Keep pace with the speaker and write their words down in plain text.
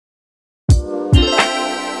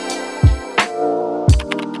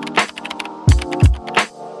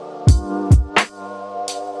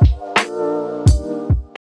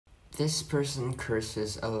This person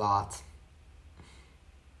curses a lot.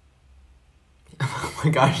 Oh my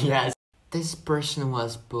gosh, yes. This person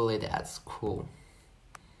was bullied at school.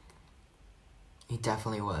 He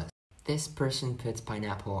definitely was. This person puts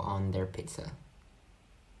pineapple on their pizza.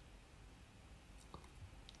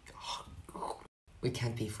 We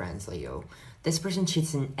can't be friends, Leo. This person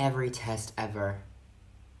cheats in every test ever.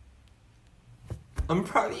 I'm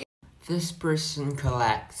proud of you. This person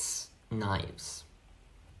collects knives.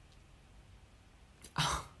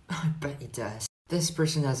 Oh, I bet he does. This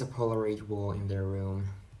person has a Polaroid wall in their room.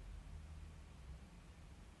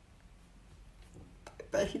 I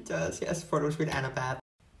bet he does. He has photos with Annabeth.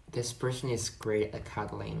 This person is great at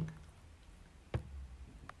cuddling.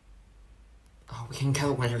 Oh, we can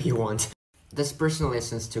cuddle whenever you want. This person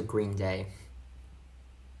listens to Green Day.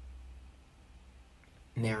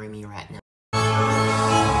 Marry me right now.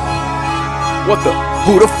 What the?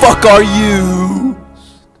 Who the fuck are you?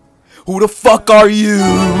 Who the fuck are you?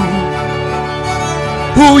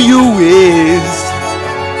 Who you is?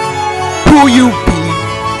 Who you be?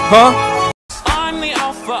 Huh? I'm the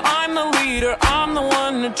alpha, I'm the leader, I'm the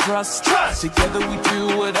one to trust. Together we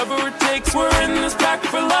do whatever it takes, we're in this pack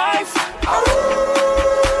for life.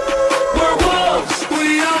 We're wolves,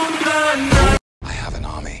 we own the night. I have an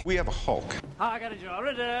army. We have a Hulk. I got a jar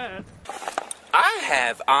of death. I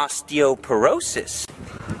have osteoporosis.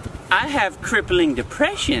 I have crippling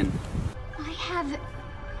depression. I have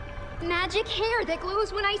magic hair that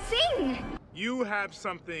glows when I sing. You have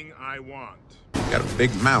something I want. You got a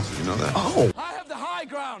big mouth, you know that? Oh! I have the high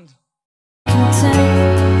ground.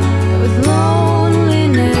 With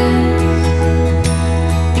loneliness,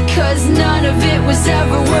 because none of it was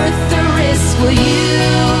ever worth the risk. Well, you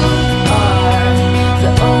are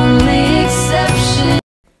the only exception.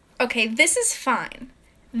 Okay, this is fine.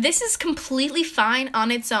 This is completely fine on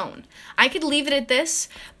its own. I could leave it at this,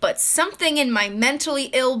 but something in my mentally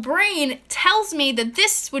ill brain tells me that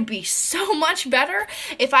this would be so much better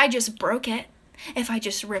if I just broke it, if I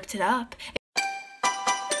just ripped it up.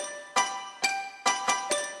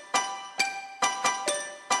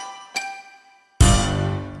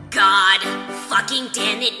 God fucking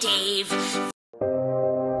damn it, Dave.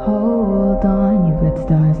 Hold on, you've got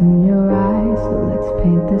stars in your eyes, so let's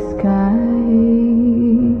paint the sky.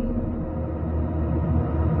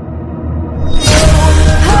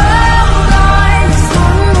 Hold on, just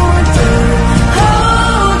one more day. Hold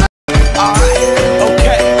on. Alright,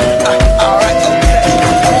 okay.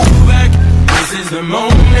 Back. This is the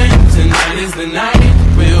moment, tonight is the night.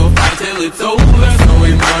 We'll fight till it's over, so we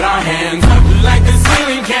put our hands up like the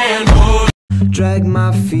ceiling can hold. Drag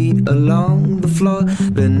my feet along the floor,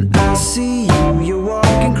 then I see you. You're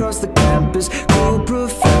walking across the campus, cool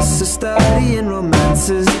professor studying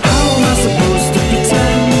romances. How am I supposed to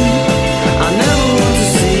pretend I never want to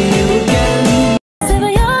see you again?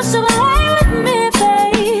 You're so high with me,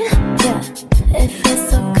 babe. Yeah, it feels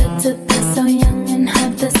so good to be so young and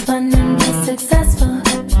have this fun and be successful.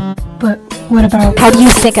 But what about how do you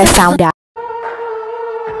think I found out?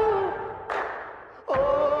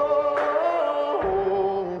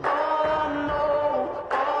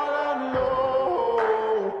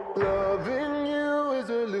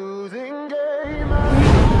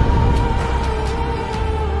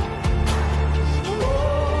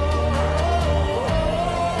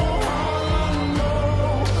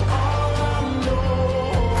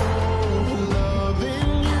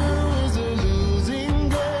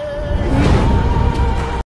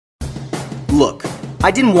 Look,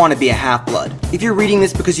 I didn't want to be a half-blood. If you're reading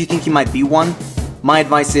this because you think you might be one, my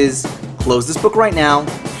advice is, close this book right now,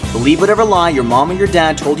 believe whatever lie your mom or your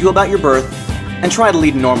dad told you about your birth, and try to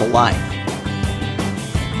lead a normal life.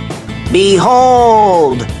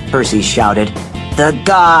 Behold, Percy shouted, the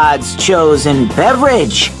gods' chosen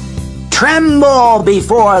beverage! Tremble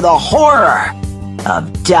before the horror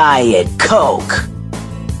of Diet Coke!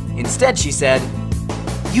 Instead, she said,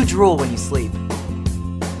 you drool when you sleep.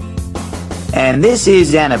 And this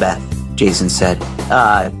is Annabeth, Jason said.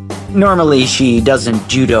 Normally she doesn't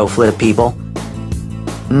judo flip people.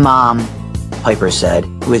 Mom, Piper said,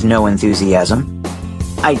 with no enthusiasm.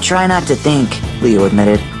 I try not to think, Leo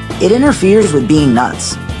admitted. It interferes with being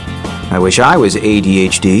nuts. I wish I was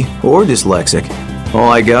ADHD or dyslexic. All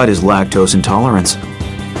I got is lactose intolerance.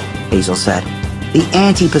 Hazel said. The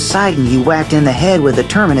anti-Poseidon you whacked in the head with the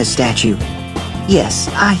Terminus statue. Yes,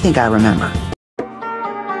 I think I remember.